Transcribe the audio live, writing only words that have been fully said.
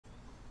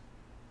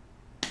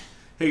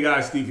Hey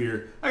guys, Steve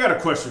here. I got a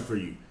question for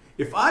you.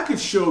 If I could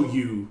show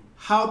you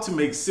how to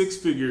make six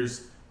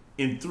figures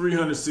in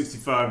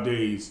 365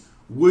 days,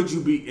 would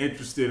you be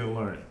interested in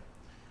learning?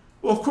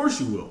 Well, of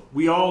course you will.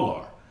 We all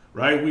are,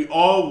 right? We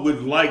all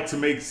would like to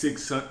make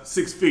six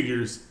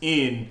figures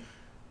in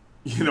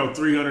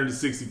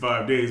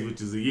 365 days,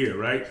 which is a year,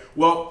 right?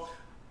 Well,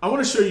 I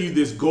want to show you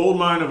this gold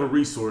mine of a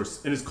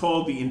resource, and it's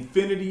called the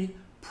Infinity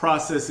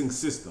Processing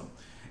System.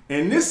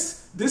 And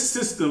this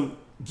system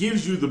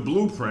gives you the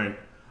blueprint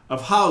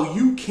of how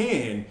you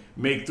can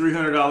make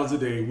 $300 a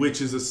day,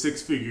 which is a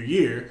six-figure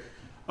year,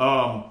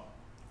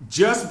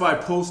 just by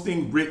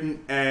posting written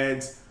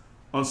ads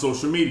on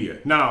social media.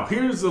 Now,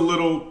 here's a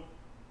little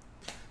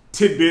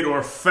tidbit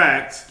or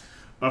fact,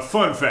 a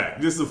fun fact.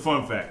 This is a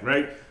fun fact,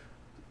 right?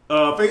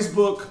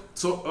 Facebook,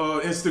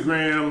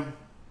 Instagram,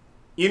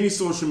 any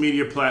social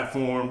media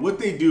platform, what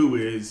they do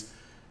is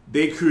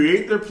they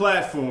create their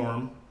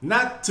platform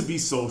not to be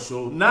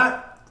social,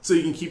 not so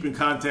you can keep in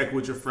contact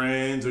with your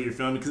friends or your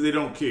family, because they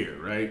don't care,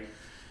 right?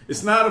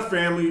 It's not a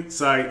family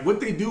site. What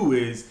they do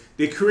is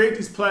they create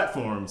these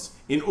platforms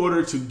in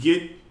order to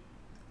data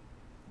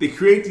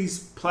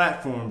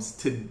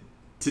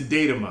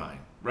mine,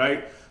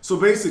 right? So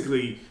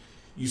basically,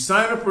 you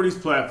sign up for these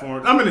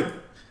platforms. I'm in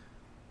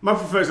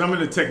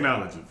the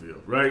technology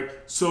field, right?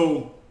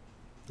 So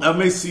I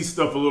may see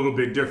stuff a little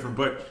bit different,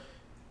 but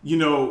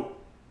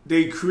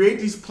they create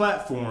these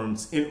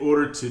platforms in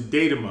order to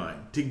data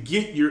mine, to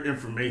get your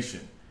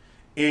information.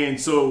 And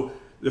so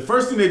the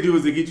first thing they do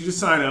is they get you to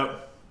sign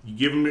up. You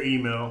give them your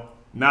email.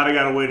 Now they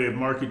got a way to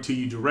market to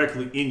you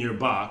directly in your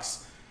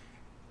box.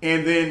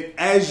 And then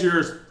as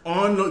you're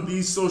on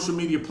these social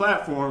media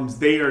platforms,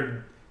 they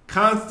are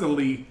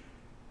constantly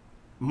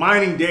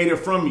mining data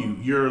from you.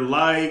 Your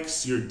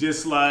likes, your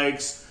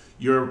dislikes,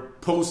 your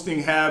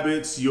posting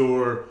habits,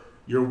 your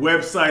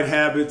website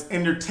habits,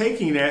 and they're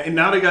taking that, and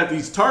now they got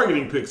these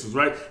targeting pixels,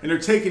 right? And they're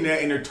taking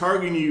that and they're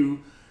targeting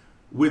you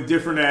with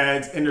different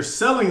ads, and they're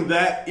selling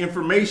that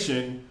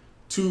information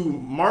to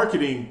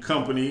marketing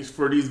companies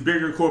for these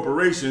bigger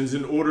corporations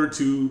in order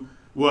to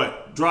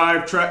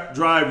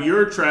drive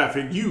your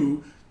traffic,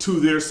 to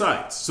their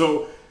sites.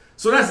 So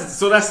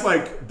that's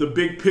like the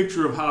big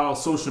picture of how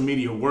social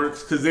media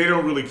works, because they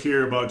don't really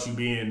care about you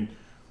being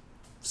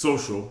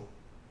social.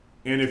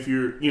 And if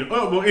you're,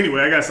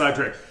 anyway, I got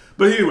sidetracked.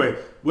 But anyway,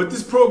 what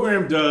this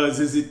program does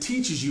is it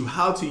teaches you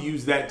how to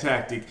use that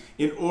tactic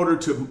in order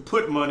to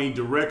put money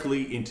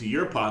directly into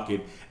your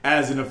pocket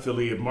as an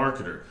affiliate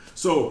marketer.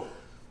 So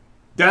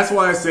that's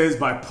why it says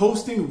by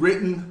posting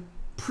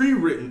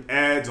pre-written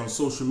ads on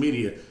social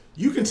media,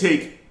 you can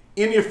take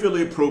any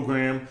affiliate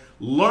program,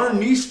 learn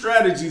these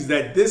strategies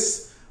that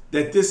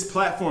this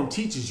platform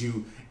teaches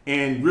you,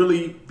 and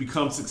really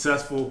become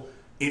successful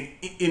in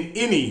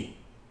any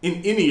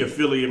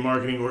affiliate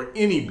marketing or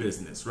any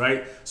business,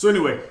 right? So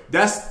anyway,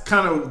 that's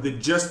kind of the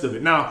gist of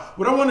it. Now,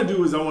 what I want to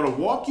do is I want to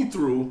walk you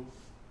through,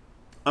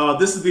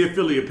 this is the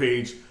affiliate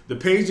page, the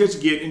page that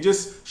you get, and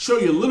just show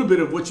you a little bit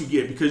of what you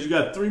get, because you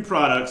got 3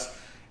 products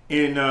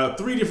in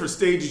 3 different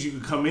stages you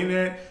can come in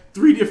at,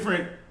 3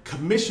 different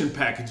commission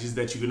packages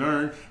that you can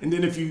earn. And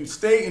then if you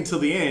stay until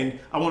the end,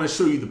 I want to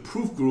show you the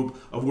proof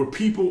group of where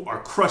people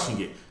are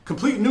crushing it.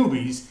 Complete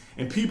newbies,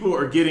 and people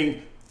are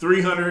getting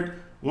 $300,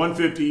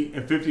 $150,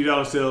 and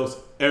 $50 sales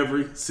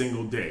every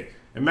single day.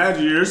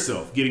 Imagine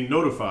yourself getting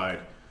notified,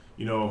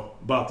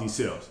 about these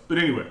sales. But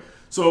anyway,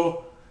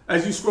 so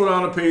as you scroll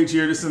down the page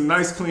here, this is a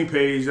nice clean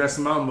page. That's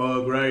my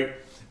mug, right?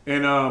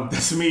 And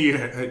that's me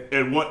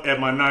at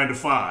my 9 to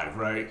 5,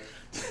 right?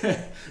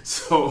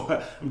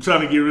 So I'm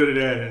trying to get rid of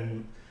that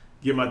and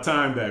get my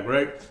time back,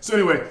 right? So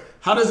anyway,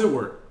 how does it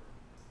work?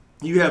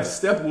 You have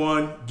step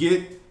 1,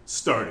 get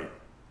started.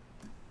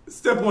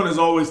 Step 1 is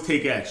always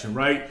take action,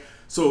 right?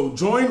 So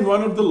join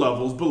one of the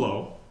levels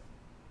below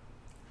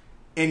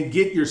and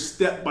get your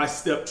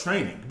step-by-step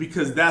training,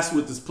 because that's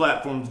what this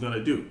platform is going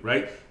to do,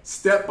 right?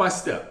 Step by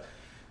step.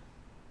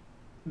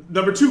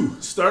 Number 2,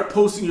 start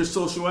posting your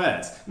social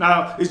ads.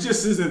 Now, it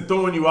just isn't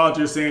throwing you out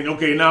there saying,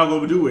 okay, now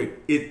go do it.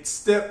 It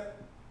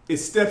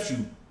steps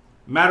you.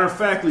 Matter of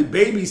factly,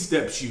 baby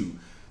steps you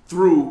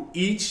through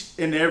each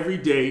and every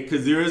day,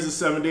 because there is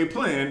a 7-day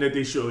plan that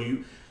they show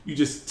you. You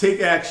just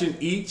take action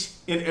each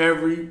and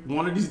every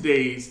one of these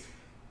days,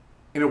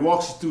 and it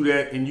walks you through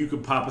that, and you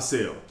can pop a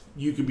sale.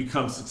 You can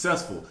become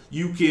successful.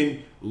 You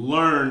can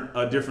learn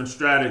a different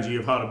strategy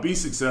of how to be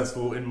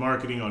successful in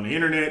marketing on the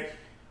internet,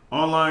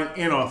 online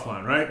and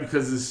offline, right?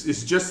 Because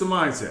it's just a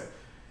mindset.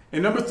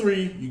 And number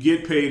 3, you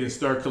get paid and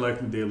start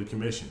collecting daily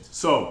commissions.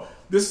 So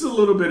this is a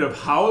little bit of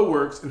how it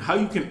works and how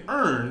you can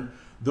earn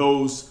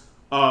those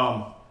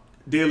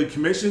daily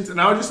commissions.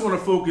 And I just want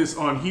to focus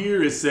on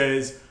here. It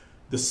says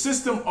the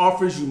system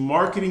offers you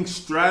marketing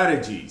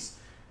strategies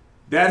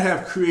that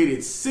have created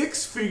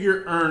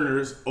 6-figure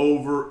earners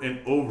over and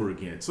over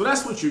again. So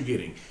that's what you're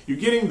getting. You're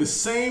getting the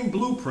same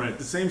blueprint,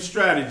 the same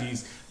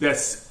strategies that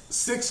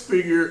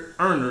 6-figure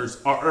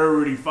earners are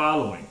already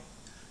following.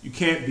 You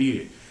can't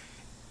beat it.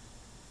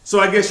 So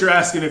I guess you're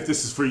asking if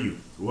this is for you.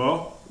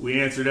 Well, we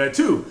answer that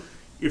too.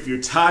 If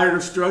you're tired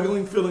of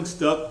struggling, feeling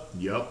stuck,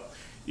 yep.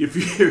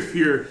 If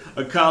you're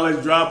a college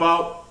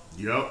dropout,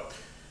 yep.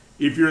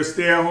 If you're a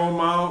stay-at-home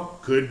mom,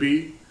 could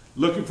be.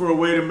 Looking for a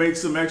way to make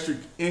some extra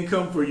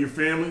income for your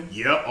family,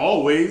 yep,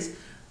 always.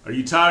 Are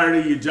you tired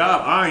of your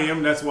job? I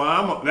am. That's why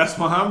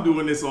I'm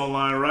doing this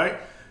online, right?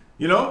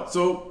 You know,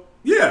 so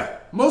yeah,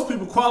 most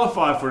people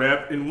qualify for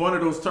that in one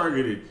of those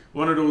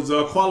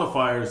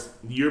qualifiers.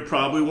 You're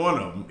probably one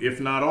of them, if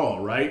not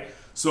all, right?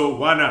 So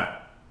why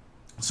not?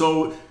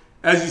 So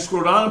as you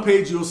scroll down the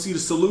page, you'll see the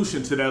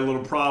solution to that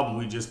little problem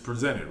we just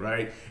presented,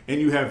 right? And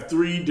you have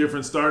 3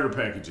 different starter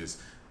packages.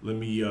 Let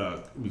me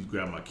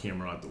grab my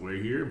camera out the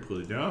way here and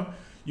pull it down.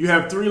 You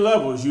have 3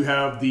 levels. You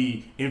have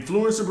the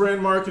influencer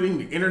brand marketing,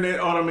 the internet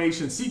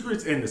automation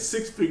secrets, and the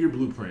 6-figure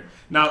blueprint.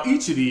 Now,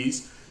 each of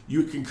these,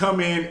 you can come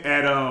in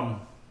at,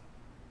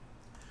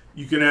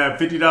 you can have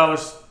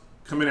 $50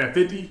 come in at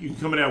 $50, you can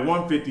come in at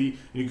 $150, and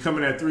you can come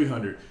in at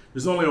 $300.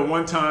 There's only a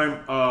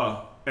one-time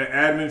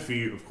admin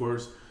fee, of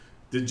course,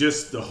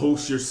 to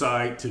host your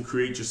site, to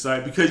create your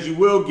site, because you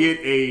will get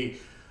a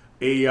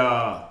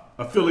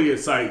affiliate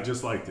site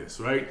just like this,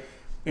 right?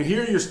 And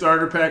here are your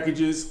starter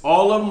packages.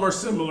 All of them are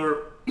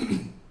similar,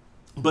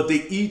 but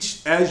they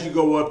each, as you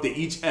go up, they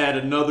each add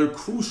another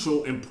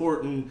crucial,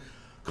 important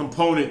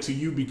component to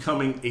you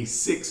becoming a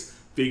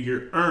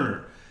 6-figure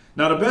earner.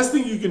 Now, the best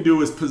thing you can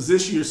do is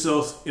position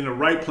yourself in the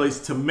right place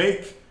to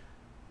make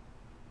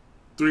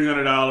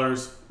 $300,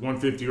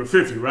 $150, or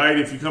 $50, right?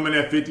 If you come in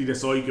at $50,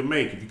 that's all you can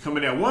make. If you come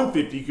in at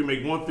 $150, you can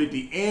make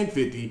 $150 and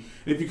 $50.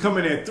 And if you come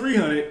in at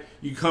 $300,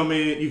 you can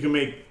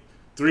make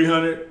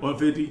 $300,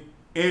 $150,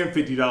 and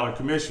 $50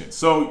 commission.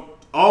 So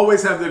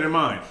always have that in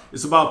mind.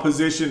 It's about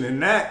position,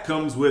 and that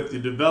comes with the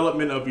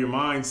development of your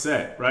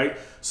mindset, right?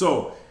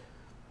 So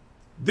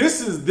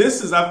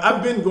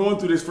I've been going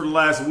through this for the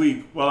last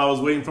week while I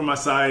was waiting for my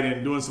site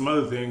and doing some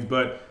other things,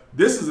 but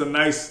this is a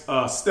nice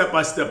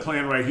step-by-step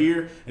plan right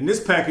here. And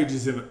this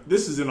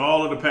is in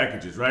all of the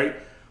packages, right?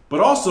 But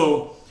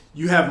also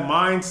you have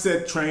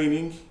mindset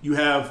training. You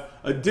have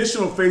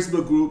additional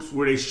Facebook groups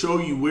where they show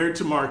you where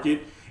to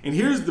market. And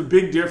here's the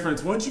big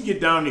difference. Once you get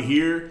down to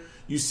here,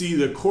 you see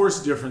the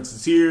course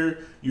differences here.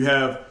 You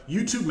have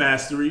YouTube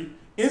mastery,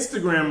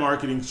 Instagram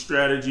marketing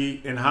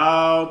strategy, and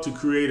how to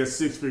create a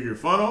 6-figure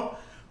funnel.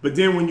 But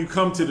then when you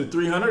come to the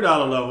 $300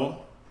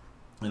 level,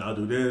 and I'll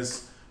do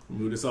this,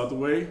 move this out the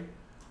way,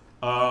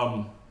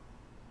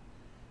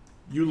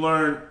 you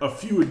learn a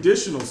few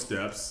additional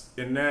steps,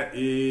 and that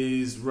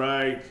is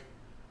right.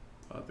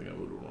 I think I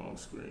moved the wrong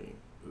screen.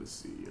 Let's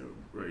see,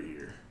 right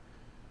here.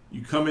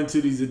 You come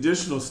into these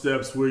additional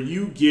steps where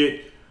you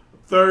get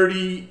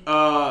 30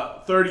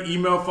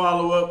 email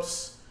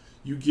follow-ups,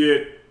 you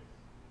get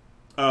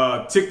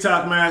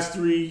TikTok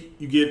mastery,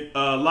 you get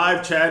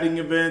live chatting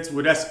events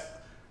where that's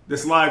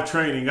live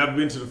training. I've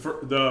been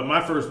to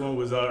my first one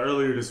was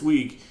earlier this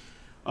week.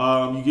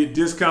 You get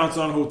discounts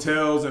on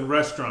hotels and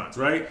restaurants,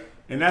 right?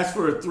 And that's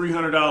for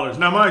 $300.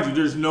 Now, mind you,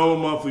 there's no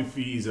monthly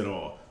fees at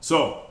all.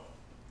 So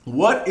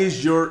what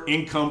is your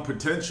income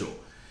potential?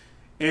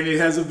 And it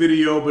has a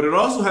video, but it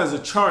also has a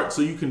chart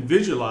so you can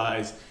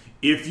visualize.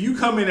 If you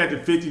come in at the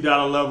 $50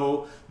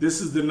 level,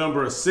 this is the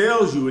number of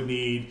sales you would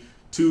need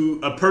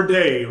per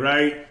day,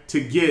 right,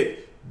 to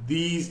get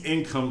these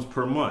incomes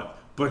per month.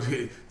 But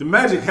the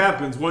magic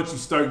happens once you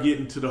start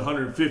getting to the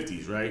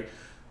 150s, right?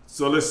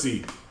 So let's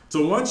see.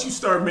 So once you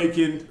start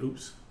making,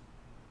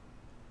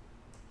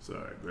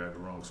 grabbed the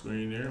wrong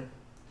screen there.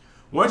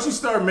 Once you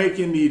start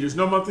making there's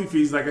no monthly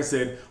fees, like I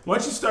said.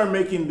 Once you start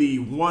making the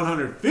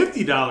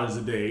 $150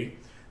 a day,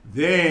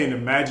 then the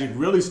magic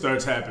really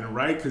starts happening,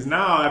 right? Because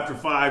now after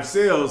 5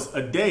 sales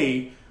a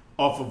day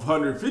off of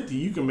 150,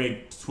 you can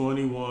make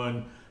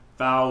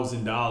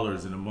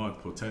 $21,000 in a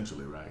month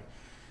potentially, right?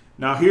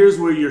 Now here's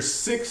where your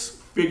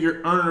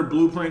 6-figure earner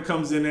blueprint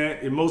comes in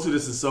at, and most of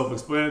this is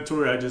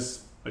self-explanatory. I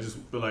just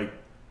feel like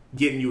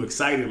getting you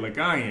excited like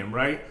I am,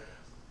 right?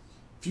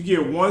 If you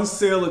get 1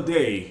 sale a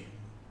day,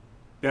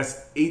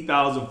 that's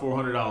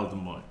 $8,400 a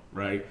month,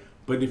 right?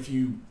 But if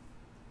you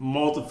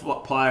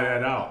multiply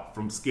that out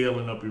from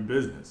scaling up your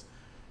business,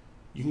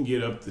 you can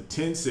get up to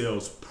 10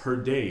 sales per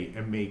day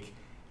and make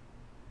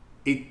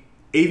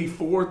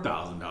 $84,000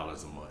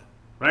 a month,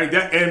 right?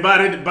 And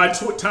by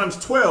times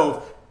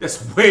 12,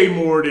 that's way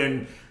more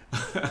than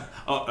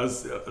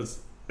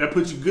that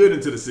puts you good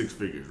into the 6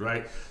 figures,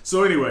 right?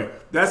 So anyway,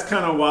 that's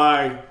kind of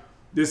why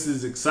this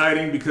is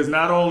exciting, because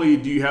not only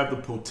do you have the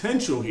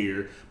potential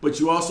here, but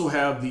you also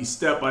have the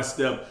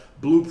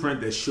step-by-step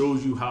blueprint that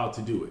shows you how to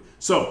do it.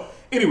 So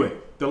anyway,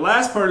 the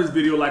last part of this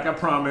video, like I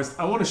promised,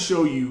 I want to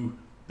show you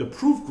the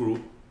proof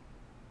group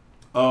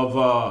of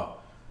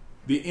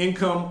the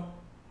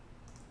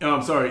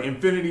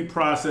infinity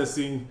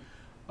processing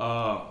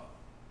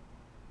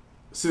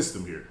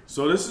system here.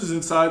 So this is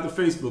inside the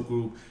Facebook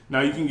group.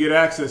 Now you can get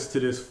access to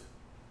this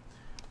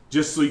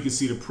just so you can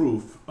see the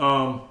proof.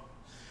 So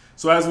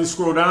as we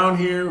scroll down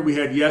here, we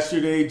had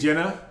yesterday,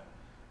 Jenna.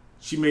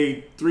 She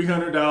made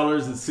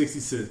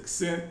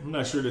 $300.66. I'm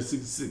not sure that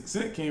 66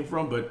 cents came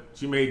from, but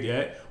she made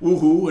that.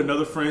 Woohoo,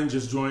 another friend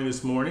just joined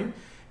this morning.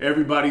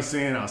 Everybody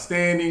saying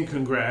outstanding,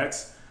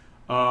 congrats.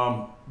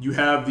 You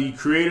have the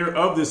creator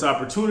of this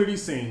opportunity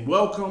saying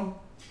welcome.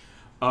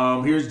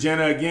 Here's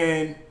Jenna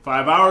again,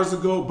 5 hours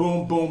ago.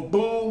 Boom, boom,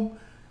 boom.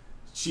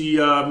 She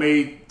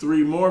made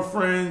 3 more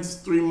friends.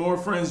 3 more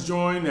friends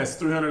joined. That's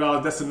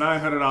 $300. That's a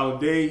 $900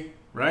 day,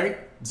 right?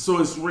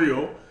 So it's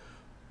real.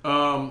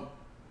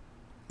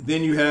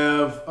 Then you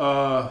have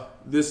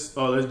this.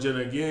 Oh, that's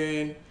Jenna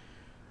again.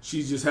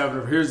 She's just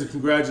having. Here's the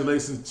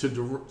congratulations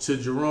to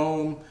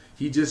Jerome.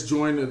 He just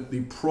joined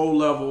the pro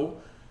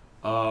level.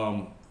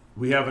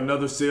 We have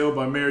another sale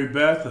by Mary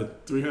Beth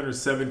at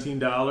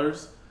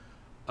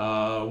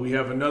 $317. We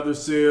have another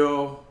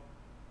sale.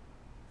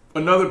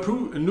 A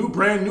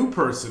brand new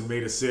person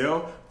made a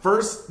sale.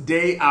 First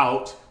day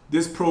out.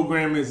 This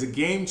program is a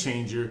game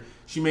changer.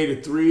 She made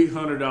a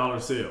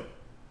 $300 sale.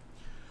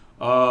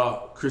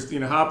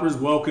 Christina Hopper's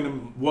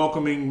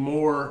welcoming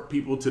more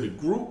people to the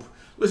group.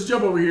 Let's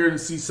jump over here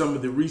and see some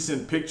of the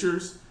recent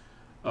pictures,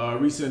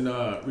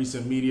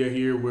 recent media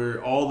here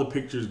where all the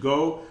pictures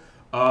go.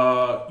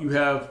 You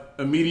have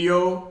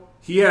Emilio.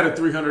 He had a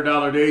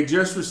 $300 day,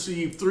 just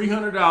received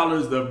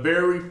 $300 the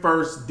very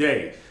first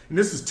day. And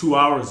this is 2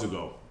 hours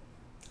ago.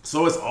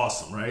 So it's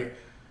awesome, right?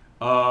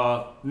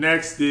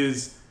 Next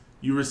is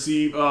you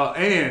receive,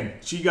 Ann,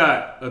 she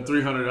got a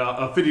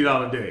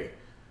 $50 day.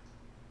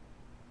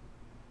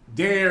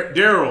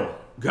 Daryl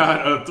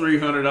got a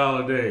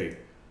 $300 day.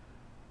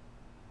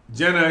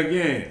 Jenna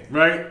again,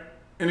 right?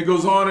 And it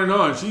goes on and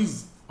on.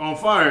 She's on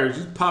fire.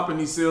 She's popping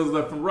these sales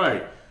left and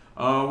right.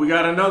 We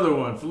got another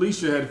one.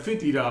 Felicia had a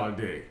 $50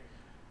 day.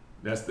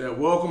 That's that.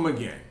 Welcome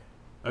again.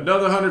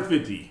 Another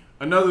 150.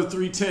 Another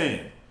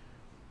 310.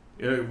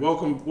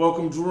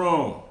 Welcome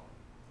Jerome.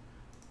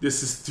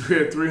 This is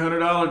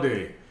 $300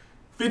 day.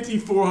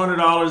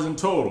 $5,400 in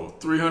total.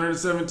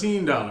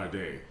 $317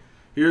 day.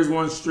 Here's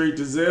one straight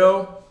to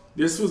Zelle.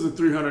 This was a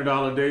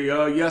 $300 day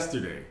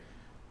yesterday.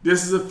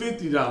 This is a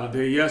 $50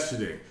 day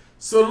yesterday.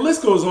 So the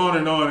list goes on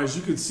and on. As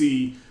you can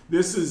see,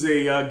 this is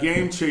a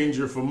game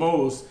changer for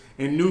most,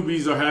 and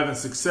newbies are having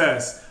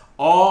success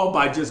all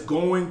by just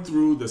going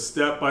through the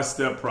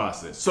step-by-step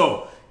process.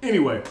 So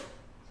anyway,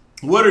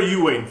 what are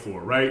you waiting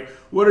for, right?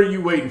 What are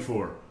you waiting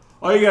for?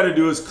 All you got to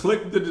do is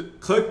click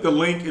the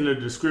link in the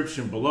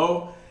description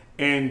below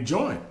and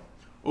join.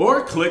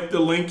 Or click the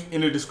link in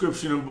the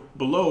description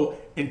below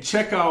and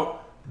check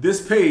out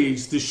this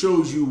page that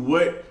shows you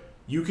what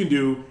you can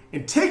do,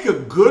 and take a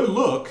good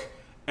look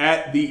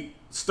at the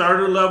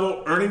starter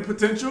level earning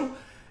potential,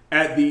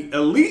 at the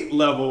elite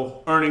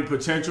level earning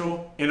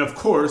potential, and of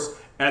course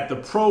at the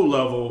pro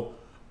level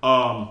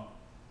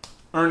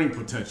earning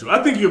potential.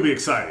 I think you'll be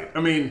excited.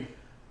 I mean,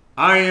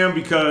 I am,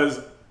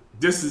 because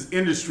this is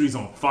industry's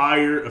on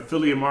fire.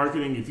 Affiliate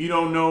marketing. If you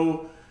don't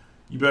know,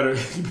 you better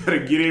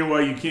get in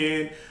while you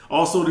can.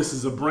 Also, this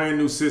is a brand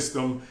new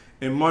system,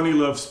 and money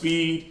loves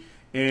speed.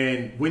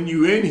 And when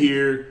you in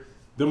here,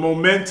 the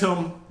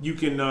momentum, you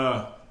can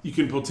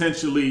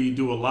potentially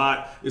do a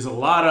lot. There's a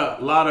lot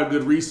of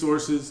good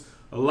resources,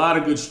 a lot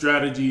of good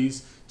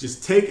strategies.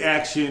 Just take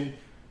action.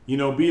 You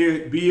know,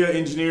 be an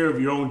engineer of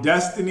your own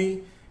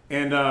destiny,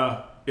 and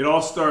it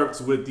all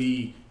starts with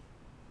the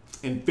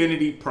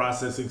Infinity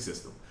Processing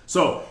System.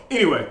 So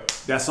anyway,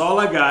 that's all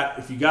I got.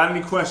 If you got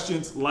any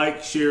questions,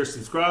 like, share,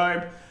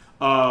 subscribe.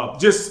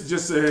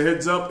 Just a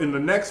heads up, in the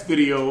next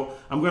video,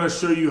 I'm going to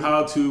show you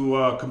how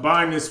to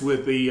combine this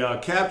with the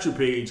capture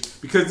page,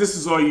 because this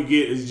is all you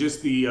get is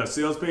just the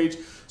sales page.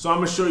 So I'm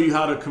going to show you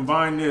how to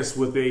combine this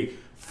with a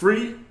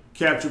free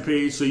capture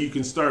page so you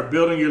can start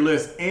building your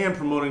list and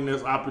promoting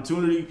this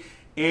opportunity,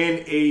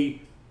 and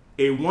a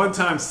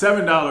one-time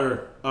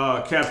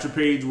 $7 capture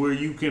page where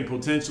you can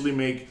potentially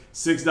make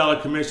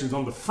 $6 commissions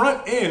on the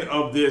front end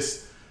of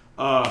this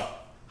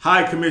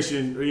high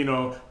commission,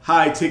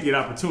 high ticket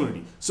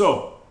opportunity.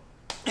 So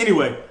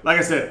anyway, like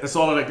I said, that's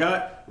all that I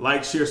got.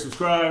 Like, share,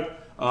 subscribe.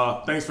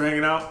 Thanks for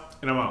hanging out,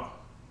 and I'm out.